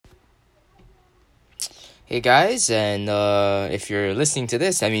Hey guys, and if you're listening to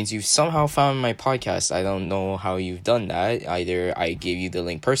this, that means you've somehow found my podcast. I don't know how you've done that. Either I gave you the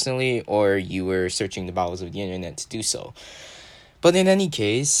link personally, or you were searching the bowels of the internet to do so. But in any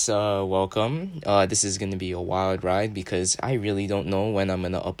case, welcome. This is going to be a wild ride because I really don't know when I'm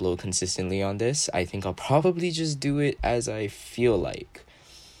going to upload consistently on this. I think I'll probably just do it as I feel like.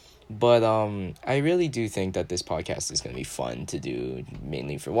 But I really do think that this podcast is going to be fun to do.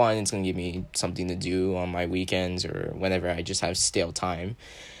 Mainly for one, it's going to give me something to do on my weekends or whenever I just have stale time.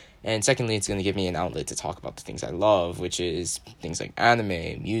 And secondly, it's going to give me an outlet to talk about the things I love, which is things like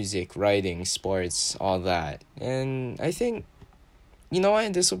anime, music, writing, sports, all that. And I think, you know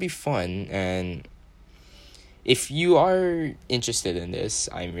what, this will be fun. And if you are interested in this,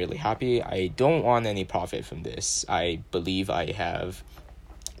 I'm really happy. I don't want any profit from this. I believe I have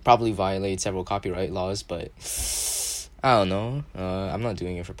probably violate several copyright laws, but I don't know. I'm not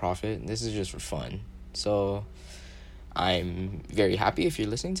doing it for profit. This is just for fun. So I'm very happy if you're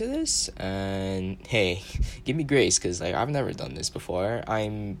listening to this, and hey, give me grace because I've never done this before.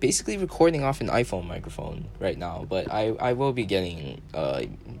 I'm basically recording off an iPhone microphone right now, but I will be getting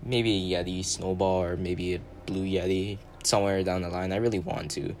maybe a Yeti Snowball or maybe a Blue Yeti somewhere down the line. I really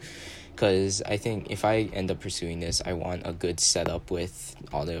want to. Because I think if I end up pursuing this, I want a good setup with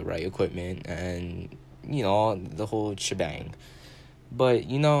all the right equipment and, the whole shebang. But,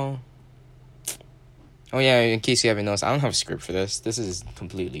 oh yeah, in case you haven't noticed, I don't have a script for this. This is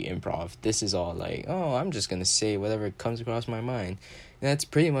completely improv. This is all I'm just going to say whatever comes across my mind. And that's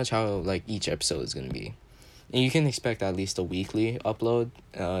pretty much how, each episode is going to be. And you can expect at least a weekly upload.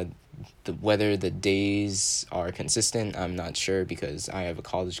 Whether the days are consistent, I'm not sure because I have a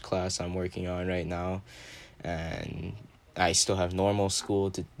college class I'm working on right now. And I still have normal school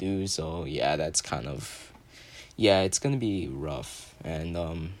to do. So, yeah, that's it's going to be rough. And,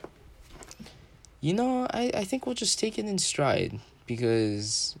 I think we'll just take it in stride.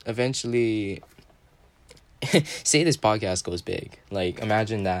 Because eventually, say this podcast goes big,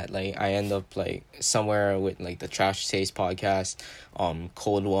 imagine that I end up somewhere with the Trash Taste podcast,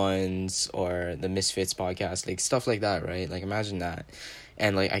 Cold Ones, or the Misfits podcast, stuff like that, right? Imagine that,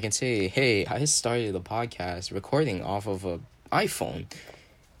 and I can say, hey, I started a podcast recording off of a iPhone,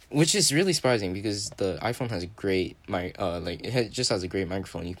 which is really surprising because the iPhone has a great just has a great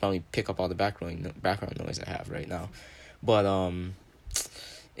microphone. You can probably pick up all the background noise I have right now, but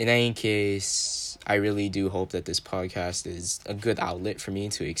in any case, I really do hope that this podcast is a good outlet for me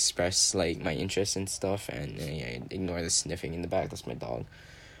to express my interests and stuff, and ignore the sniffing in the back. That's my dog.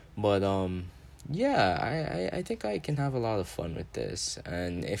 But I think I can have a lot of fun with this.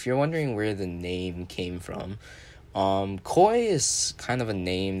 And if you're wondering where the name came from, koi is kind of a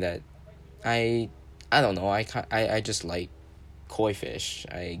name that I don't know. I just like koi fish.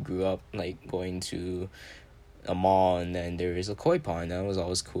 I grew up going to a mall, and then there is a koi pond. That was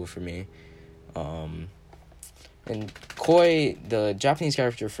always cool for me. And koi, the Japanese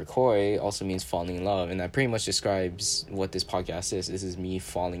character for koi, also means falling in love, and that pretty much describes what this podcast is. This is me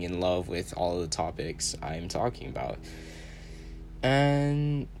falling in love with all of the topics I'm talking about.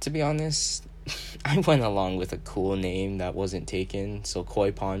 And to be honest, I went along with a cool name that wasn't taken, so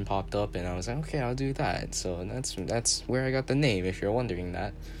Koi Pond popped up, and I was like, okay, I'll do that. So that's where I got the name, if you're wondering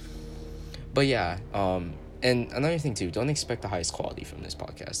that. But yeah, and another thing too, don't expect the highest quality from this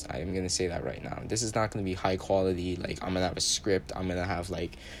podcast. I'm going to say that right now. This is not going to be high quality. I'm going to have a script. I'm going to have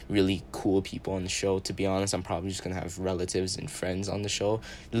really cool people on the show. To be honest, I'm probably just going to have relatives and friends on the show.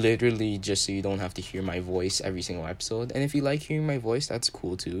 Literally just so you don't have to hear my voice every single episode. And if you like hearing my voice, that's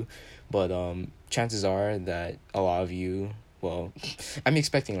cool too. But chances are that a lot of you, well, I'm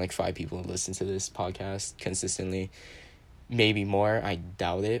expecting 5 people to listen to this podcast consistently. Maybe more. I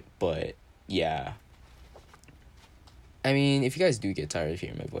doubt it. But yeah. I mean, if you guys do get tired of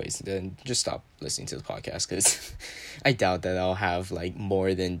hearing my voice, then just stop listening to the podcast, because I doubt that I'll have,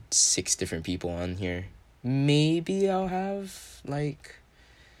 more than 6 different people on here. Maybe I'll have, maybe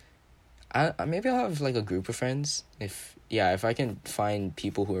I'll have, a group of friends. If I can find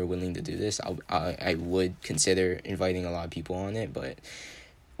people who are willing to do this, I would consider inviting a lot of people on it, but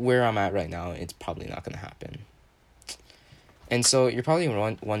where I'm at right now, it's probably not going to happen. And so you're probably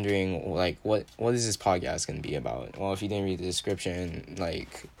wondering, what is this podcast going to be about? Well, if you didn't read the description,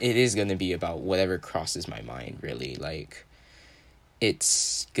 it is going to be about whatever crosses my mind, really.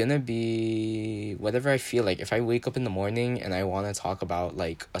 It's going to be whatever I feel like. If I wake up in the morning and I want to talk about,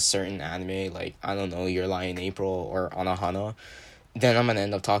 a certain anime, I don't know, Your Lie in April or Anohana, then I'm going to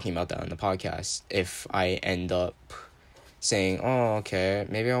end up talking about that on the podcast. If I end up saying, oh, okay,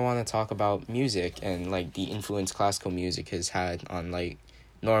 maybe I want to talk about music and the influence classical music has had on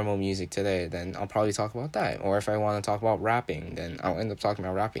normal music today, then I'll probably talk about that. Or if I want to talk about rapping, then I'll end up talking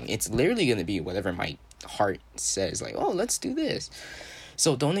about rapping. It's literally going to be whatever my heart says, like, oh, let's do this.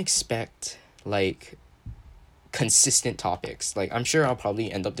 So don't expect, like, consistent topics. Like, I'm sure I'll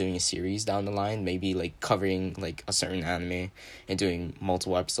probably end up doing a series down the line, maybe like covering like a certain anime and doing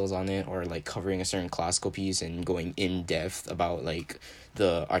multiple episodes on it, or like covering a certain classical piece and going in depth about like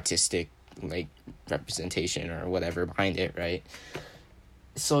the artistic like representation or whatever behind it, right?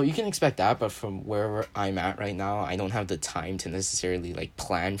 So you can expect that, but from where I'm at right now, I don't have the time to necessarily like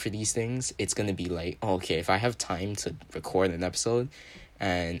plan for these things. It's gonna be like, oh, okay, if I have time to record an episode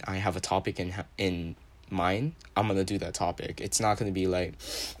and I have a topic in mind, I'm gonna do that topic. It's not gonna be like,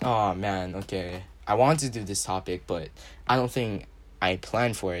 oh man, okay, I want to do this topic, but I don't think I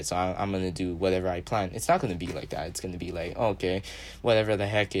planned for it, so I'm gonna do whatever I plan. It's not gonna be like that. It's gonna be like, oh, okay, whatever the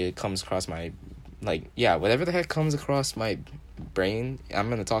heck it comes across my, like, yeah, whatever the heck comes across my brain, I'm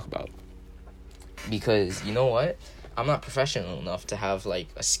gonna talk about. Because you know what? I'm not professional enough to have like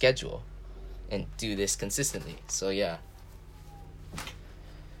a schedule and do this consistently. So yeah.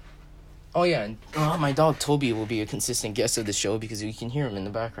 Oh yeah, and my dog Toby will be a consistent guest of the show because you can hear him in the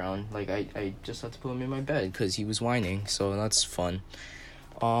background. Like I just had to put him in my bed because he was whining, so that's fun.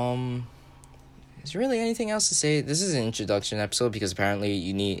 Is there really anything else to say? This is an introduction episode because apparently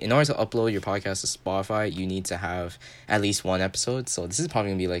you need, in order to upload your podcast to Spotify, you need to have at least one episode. So this is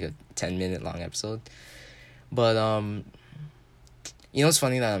probably gonna be like a 10-minute long episode. But you know, it's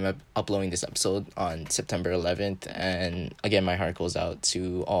funny that I'm uploading this episode on September 11th, and again, my heart goes out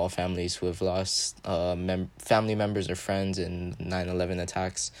to all families who have lost family members or friends in 9/11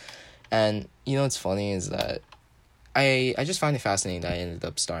 attacks. And you know what's funny is that I just find it fascinating that I ended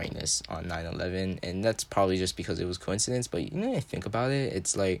up starting this on 9/11, and that's probably just because it was coincidence, but you know, when I think about it,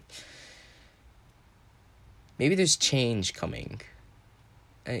 it's like, maybe there's change coming.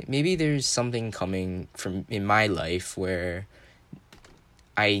 Maybe there's something coming from in my life where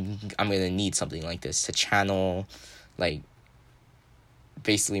I'm gonna need something like this to channel, like,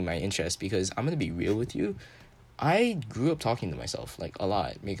 basically my interest, because I'm gonna be real with you. I grew up talking to myself, like, a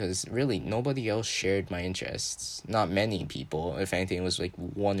lot, because really nobody else shared my interests. Not many people. If anything, it was like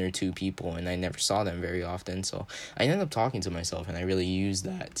 1 or 2 people, and I never saw them very often. So I ended up talking to myself, and I really used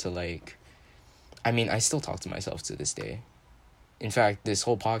that to, like, I mean, I still talk to myself to this day. In fact, this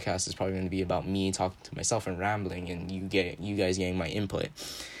whole podcast is probably going to be about me talking to myself and rambling, and you guys getting my input.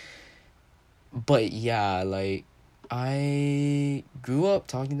 But yeah, like, I grew up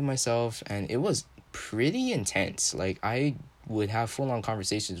talking to myself, and it was pretty intense. Like, I would have full-on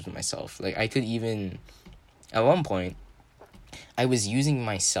conversations with myself. Like, I could even, at one point, I was using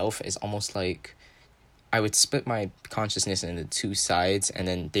myself as almost like, I would split my consciousness into 2 sides, and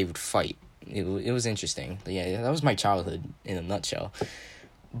then they would fight. It was interesting. But yeah, that was my childhood in a nutshell.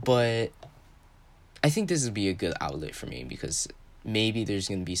 But I think this would be a good outlet for me, because maybe there's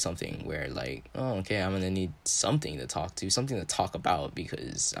going to be something where, like, oh, okay, I'm going to need something to talk to, something to talk about,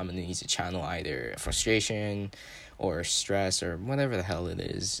 because I'm going to need to channel either frustration or stress or whatever the hell it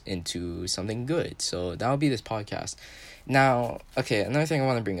is into something good. So that'll be this podcast. Now, okay, another thing I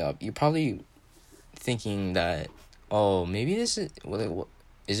want to bring up. You're probably thinking that, oh, maybe this is...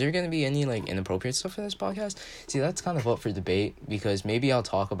 Is there going to be any, like, inappropriate stuff in this podcast? See, that's kind of up for debate, because maybe I'll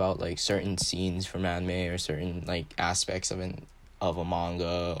talk about, like, certain scenes from anime or certain, like, aspects of a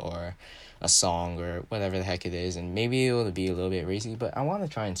manga or a song or whatever the heck it is, and maybe it'll be a little bit racy, but I want to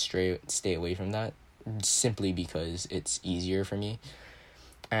try and stay away from that, simply because it's easier for me.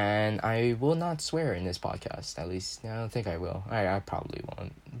 And I will not swear in this podcast. At least, I don't think I will. I probably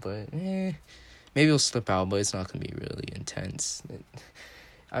won't, but maybe it'll slip out, but it's not going to be really intense.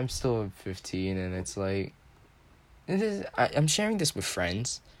 I'm still 15, and it's like, I'm sharing this with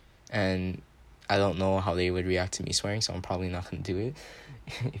friends, and I don't know how they would react to me swearing, so I'm probably not going to do it,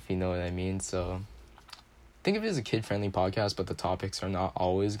 if you know what I mean. So think of it as a kid-friendly podcast, but the topics are not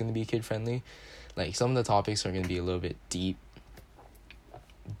always going to be kid-friendly. Like, some of the topics are going to be a little bit deep,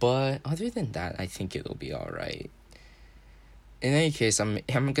 but other than that, I think it'll be all right. In any case, I'm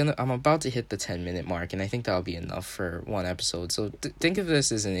about to hit the 10-minute mark, and I think that'll be enough for one episode. So think of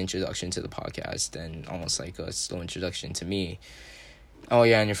this as an introduction to the podcast, and almost like a slow introduction to me. Oh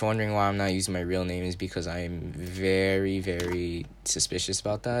yeah, and if you're wondering why I'm not using my real name, is because I'm very, very suspicious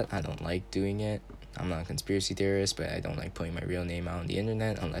about that. I don't like doing it. I'm not a conspiracy theorist, but I don't like putting my real name out on the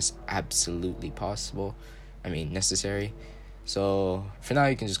internet unless absolutely possible. I mean, necessary. So for now,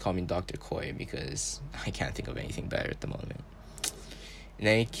 you can just call me Dr. Koi, because I can't think of anything better at the moment. In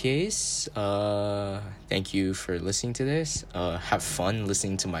any case, thank you for listening to this. Have fun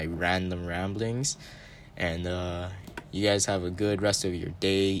listening to my random ramblings. And You guys have a good rest of your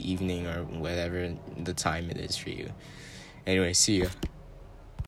day, evening, or whatever the time it is for you. Anyway, see ya.